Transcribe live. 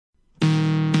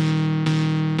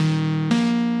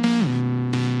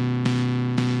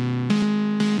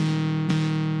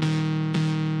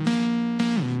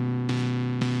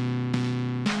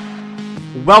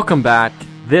Welcome back.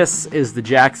 This is the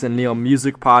Jackson Neill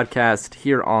Music Podcast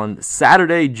here on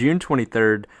Saturday, June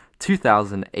 23rd,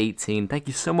 2018. Thank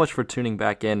you so much for tuning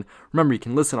back in. Remember, you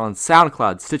can listen on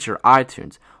SoundCloud, Stitcher,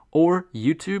 iTunes, or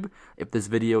YouTube. If this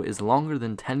video is longer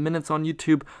than 10 minutes on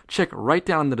YouTube, check right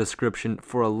down in the description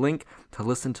for a link to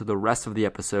listen to the rest of the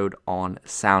episode on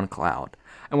SoundCloud.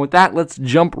 And with that, let's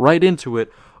jump right into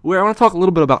it, where I want to talk a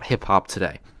little bit about hip-hop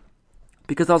today.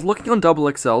 Because I was looking on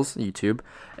XXL's YouTube,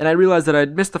 and I realized that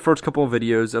I'd missed the first couple of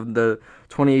videos of the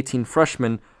 2018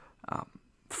 freshman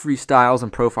freestyles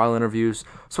and profile interviews,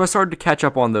 so I started to catch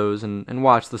up on those and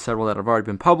watch the several that have already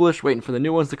been published, waiting for the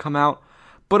new ones to come out.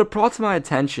 But it brought to my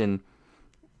attention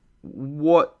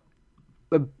what,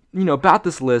 about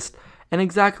this list, and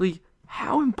exactly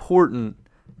how important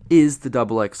is the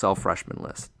XXL freshman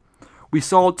list. We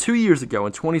saw 2 years ago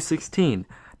in 2016,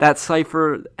 that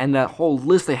cypher and that whole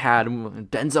list they had,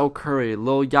 Denzel Curry,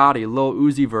 Lil Yachty, Lil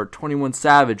Uzi Vert, 21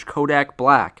 Savage, Kodak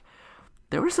Black.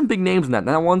 There were some big names in that. And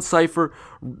that one cypher,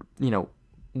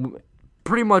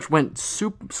 pretty much went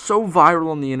so viral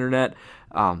on the internet.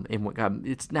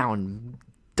 It's now in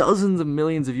dozens of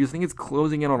millions of views. I think it's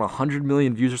closing in on 100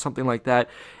 million views or something like that.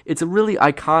 It's a really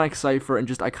iconic cypher and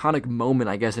just iconic moment,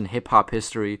 I guess, in hip-hop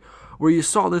history, where you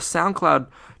saw this SoundCloud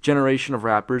generation of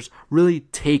rappers really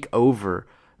take over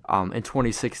in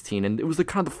 2016, and it was the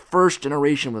kind of the first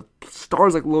generation with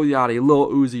stars like Lil Yachty, Lil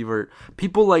Uzi Vert,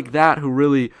 people like that who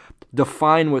really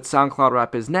define what SoundCloud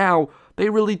rap is now. They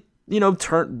really,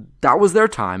 that was their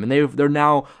time, and they're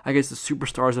now, I guess, the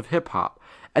superstars of hip hop.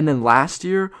 And then last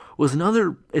year was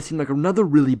it seemed like another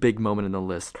really big moment in the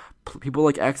list. People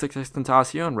like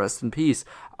XXL, rest in peace,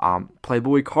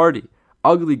 Playboy Cardi,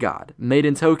 Ugly God, Made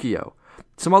in Tokyo,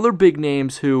 some other big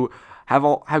names who have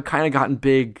kind of gotten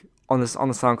big on the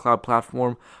SoundCloud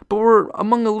platform, but were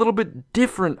among a little bit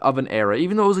different of an era.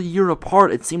 Even though it was a year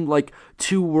apart, it seemed like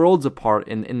two worlds apart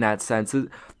in that sense.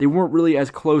 They weren't really as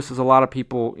close as a lot of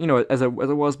people, as it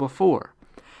was before.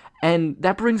 And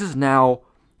that brings us now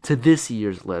to this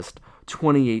year's list,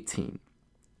 2018,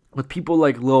 with people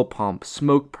like Lil Pump,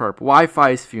 Smoke Perp,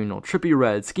 Wi-Fi's Funeral, Trippie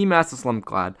Redd, Ski Mask the Slump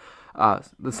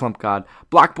God,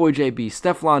 Black Boy JB,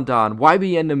 Stefflon Don,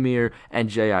 YBN Namir, and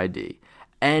j.i.d.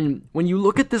 And when you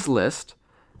look at this list,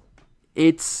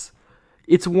 it's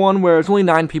one where it's only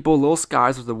 9 people. Lil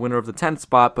Skies was the winner of the 10th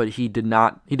spot, but he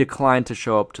declined to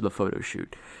show up to the photo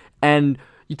shoot. And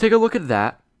you take a look at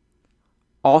that.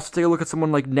 Also take a look at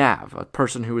someone like Nav, a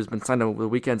person who has been signed up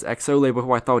with the Weeknd's XO label,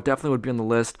 who I thought definitely would be on the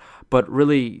list, but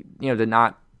really, did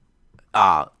not,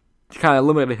 kind of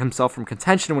eliminated himself from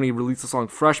contention when he released the song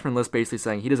Freshman List, basically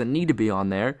saying he doesn't need to be on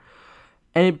there.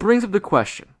 And it brings up the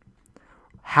question,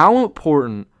 how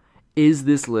important is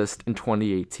this list in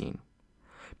 2018?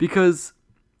 Because,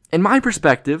 in my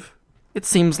perspective, it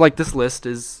seems like this list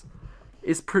is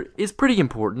pretty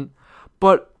important,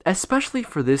 but especially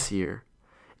for this year,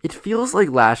 it feels like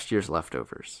last year's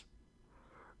leftovers.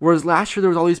 Whereas last year there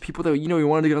was all these people that, we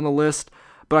wanted to get on the list,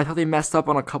 but I thought they messed up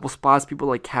on a couple spots. People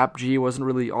like Cap G wasn't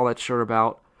really all that sure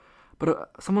about.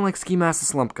 But someone like Ski Mask the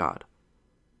Slump God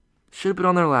should have been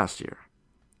on there last year.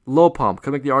 Lil Pump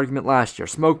could make the argument last year.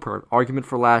 Smoke Perp, argument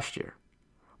for last year.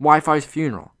 Wi-Fi's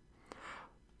Funeral.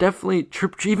 Definitely,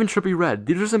 even Trippie Redd.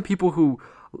 These are some people who,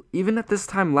 even at this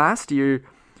time last year,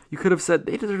 you could have said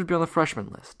they deserve to be on the freshman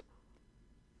list.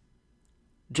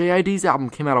 j.i.d's album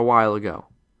came out a while ago.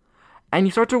 And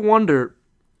you start to wonder,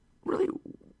 really,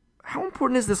 how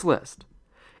important is this list?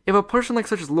 If a person like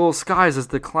such as Lil Skies is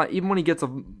even when he gets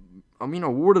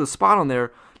awarded the spot on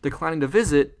there, declining to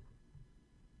visit,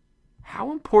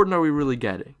 how important are we really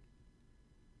getting?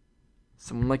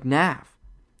 Someone like Nav,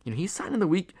 he's signed to the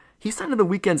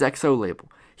Weeknd's XO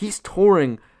label. He's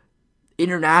touring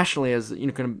internationally as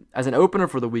an opener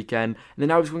for the Weeknd, and then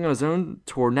now he's going on his own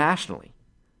tour nationally.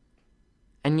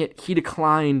 And yet he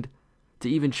declined to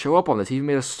even show up on this. He even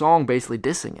made a song basically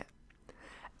dissing it.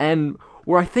 And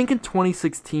where I think in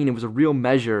 2016 it was a real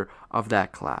measure of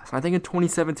that class, and I think in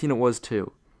 2017 it was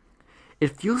too.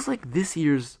 It feels like this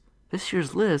year's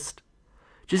list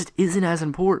just isn't as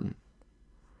important.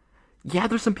 Yeah,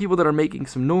 there's some people that are making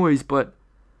some noise, but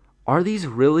are these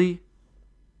really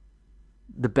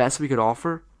the best we could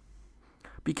offer?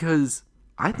 Because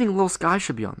I think Lil Sky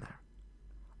should be on there.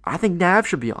 I think Nav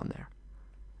should be on there.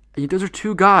 And those are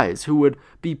two guys who would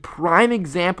be prime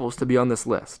examples to be on this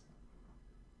list.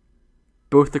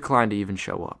 Both declined to even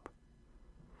show up.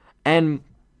 And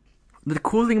the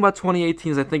cool thing about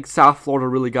 2018 is I think South Florida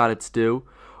really got its due.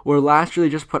 Where last year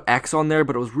they just put X on there,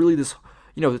 but it was really this,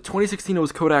 the 2016 it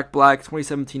was Kodak Black,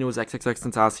 2017 it was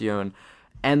XXXTentacion,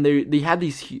 and they had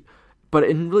these But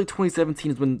in really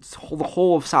 2017 is when the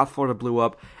whole of South Florida blew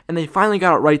up, and they finally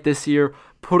got it right this year,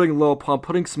 putting Lil Pump,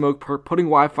 putting Smoke Perp, putting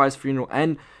Wi-Fi's Funeral,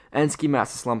 and Ski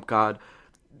Mask the Slump God.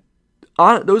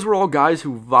 Those were all guys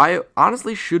who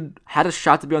honestly had a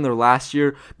shot to be on there last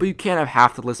year, but you can't have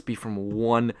half the list be from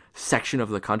one section of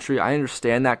the country. I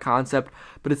understand that concept,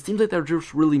 but it seems like they're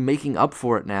just really making up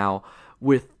for it now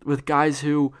with guys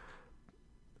who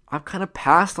I've kind of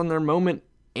passed on their moment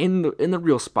in the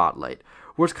real spotlight.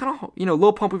 Where it's kind of,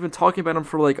 Lil Pump, we've been talking about him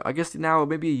for I guess now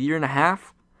maybe a year and a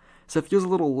half, so it feels a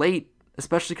little late,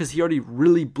 especially because he already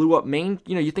really blew up Maine.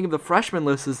 You think of the freshman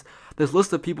list as this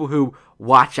list of people who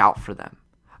watch out for them.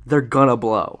 They're gonna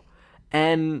blow.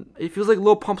 And it feels like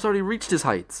Lil Pump's already reached his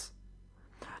heights.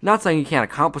 Not saying he can't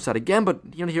accomplish that again, but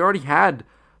he already had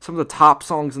some of the top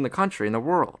songs in the country, in the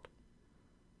world.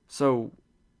 So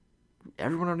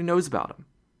everyone already knows about him.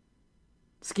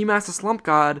 Ski Mask the Slump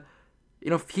God,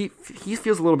 he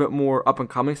feels a little bit more up and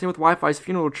coming. Same with Wi-Fi's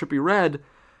Funeral or Trippie Redd,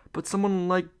 but someone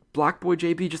like Black Boy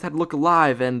JB just had to look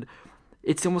alive, and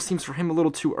it almost seems for him a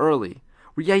little too early.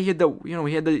 Where he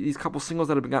had these couple singles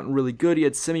that have gotten really good. He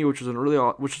had Simi, which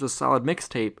was a solid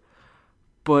mixtape,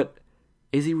 but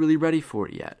is he really ready for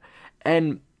it yet?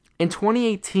 And in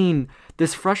 2018,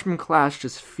 this freshman class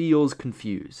just feels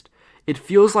confused. It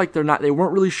feels like they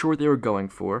weren't really sure what they were going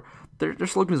for. Their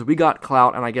slogan is "We got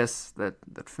clout," and I guess that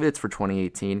fits for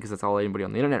 2018 because that's all anybody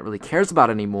on the internet really cares about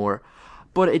anymore.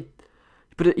 But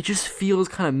it just feels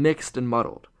kind of mixed and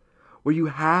muddled, where you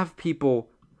have people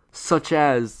such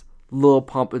as Lil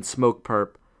Pump and Smoke Perp,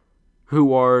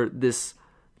 who are this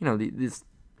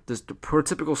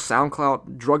prototypical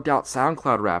SoundCloud, drugged out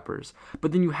SoundCloud rappers.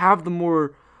 But then you have the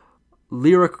more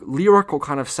lyrical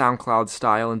kind of SoundCloud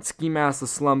style and Ski Mask the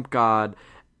Slump God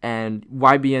and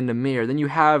YBN Namir. Then you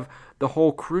have the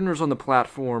whole crooners on the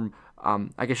platform,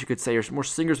 I guess you could say, or more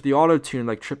singers with the auto-tune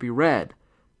like Trippie Redd.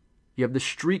 You have the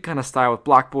street kind of style with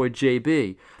Black Boy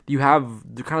JB. You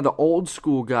have the kind of the old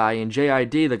school guy in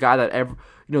j.i.d, the guy that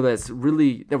that's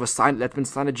been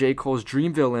signed to J. Cole's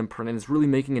Dreamville imprint and is really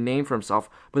making a name for himself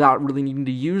without really needing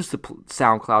to use the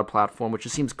SoundCloud platform, which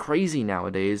just seems crazy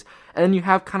nowadays. And then you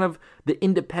have kind of the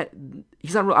independent.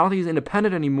 I don't think he's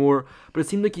independent anymore, but it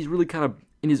seems like he's really kind of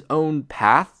in his own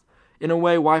path in a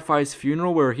way. Wi-Fi's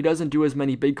Funeral, where he doesn't do as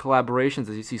many big collaborations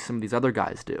as you see some of these other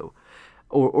guys do.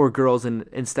 Or girls in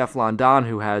Stefflon Don,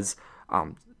 who has,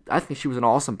 I think she was an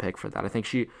awesome pick for that. I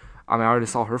already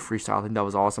saw her freestyle. I think that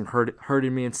was awesome.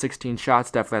 Hurting Me in 16 Shots,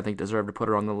 definitely I think deserved to put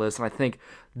her on the list. And I think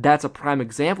that's a prime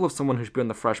example of someone who should be in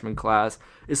the freshman class,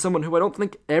 is someone who I don't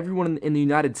think everyone in the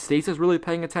United States is really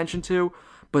paying attention to,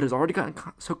 but has already gotten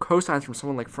cosigns from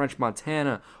someone like French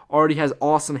Montana, already has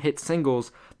awesome hit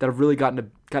singles that have really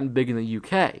gotten big in the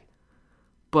UK.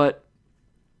 But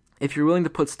if you're willing to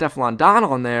put Stefflon Don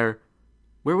on there,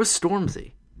 where was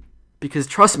Stormzy? Because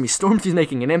trust me, Stormzy's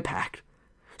making an impact.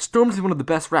 Stormzy's one of the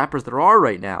best rappers there are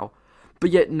right now, but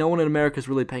yet no one in America is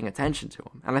really paying attention to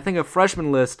him. And I think a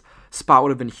freshman list spot would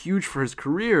have been huge for his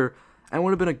career and would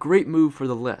have been a great move for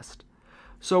the list.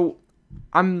 So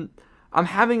I'm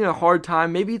having a hard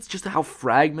time. Maybe it's just how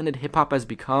fragmented hip-hop has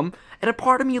become, and a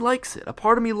part of me likes it. A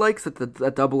part of me likes that that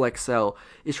XXL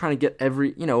is trying to get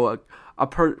every,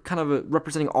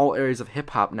 representing all areas of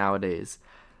hip-hop nowadays.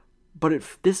 But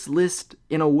this list,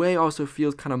 in a way, also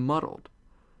feels kind of muddled.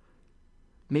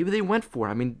 Maybe they went for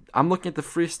it. I mean, I'm looking at the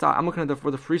freestyle. I'm looking at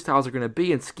where the freestyles are going to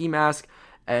be, and Ski Mask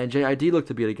and j.i.d look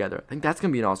to be together. I think that's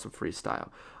going to be an awesome freestyle.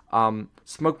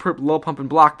 Smoke Perp, Lil Pump, and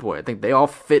Black Boy. I think they all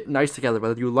fit nice together.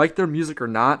 Whether you like their music or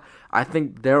not, I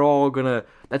think they're all gonna.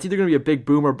 That's either gonna be a big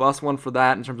boom or bust one for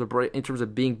that in terms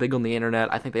of being big on the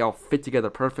internet. I think they all fit together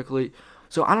perfectly.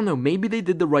 So I don't know. Maybe they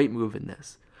did the right move in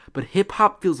this. But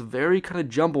hip-hop feels very kind of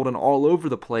jumbled and all over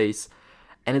the place,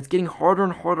 and it's getting harder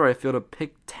and harder, I feel, to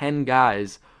pick 10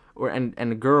 guys and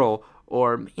a girl,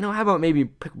 or, how about maybe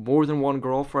pick more than one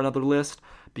girl for another list,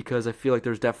 because I feel like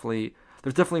there's definitely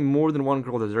more than one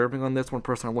girl deserving on this. One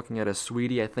person I'm looking at is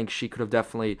Sweetie. I think she could have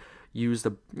definitely used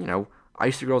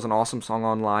Icy Girl's an awesome song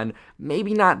online.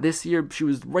 Maybe not this year. She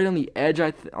was right on the edge,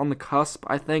 on the cusp,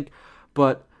 I think,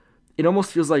 but it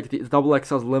almost feels like the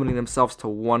XXL's limiting themselves to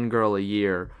one girl a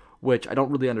year, which I don't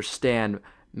really understand.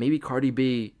 Maybe Cardi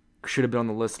B should have been on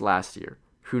the list last year.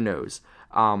 Who knows?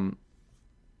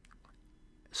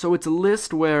 So it's a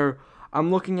list where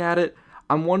I'm looking at it,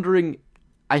 I'm wondering,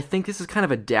 I think this is kind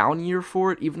of a down year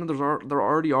for it, even though there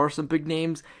already are some big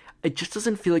names. It just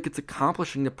doesn't feel like it's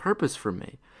accomplishing the purpose for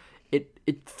me.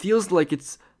 It feels like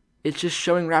it's just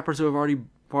showing rappers who have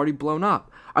already blown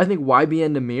up. I think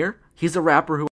YBN Namir, he's a rapper who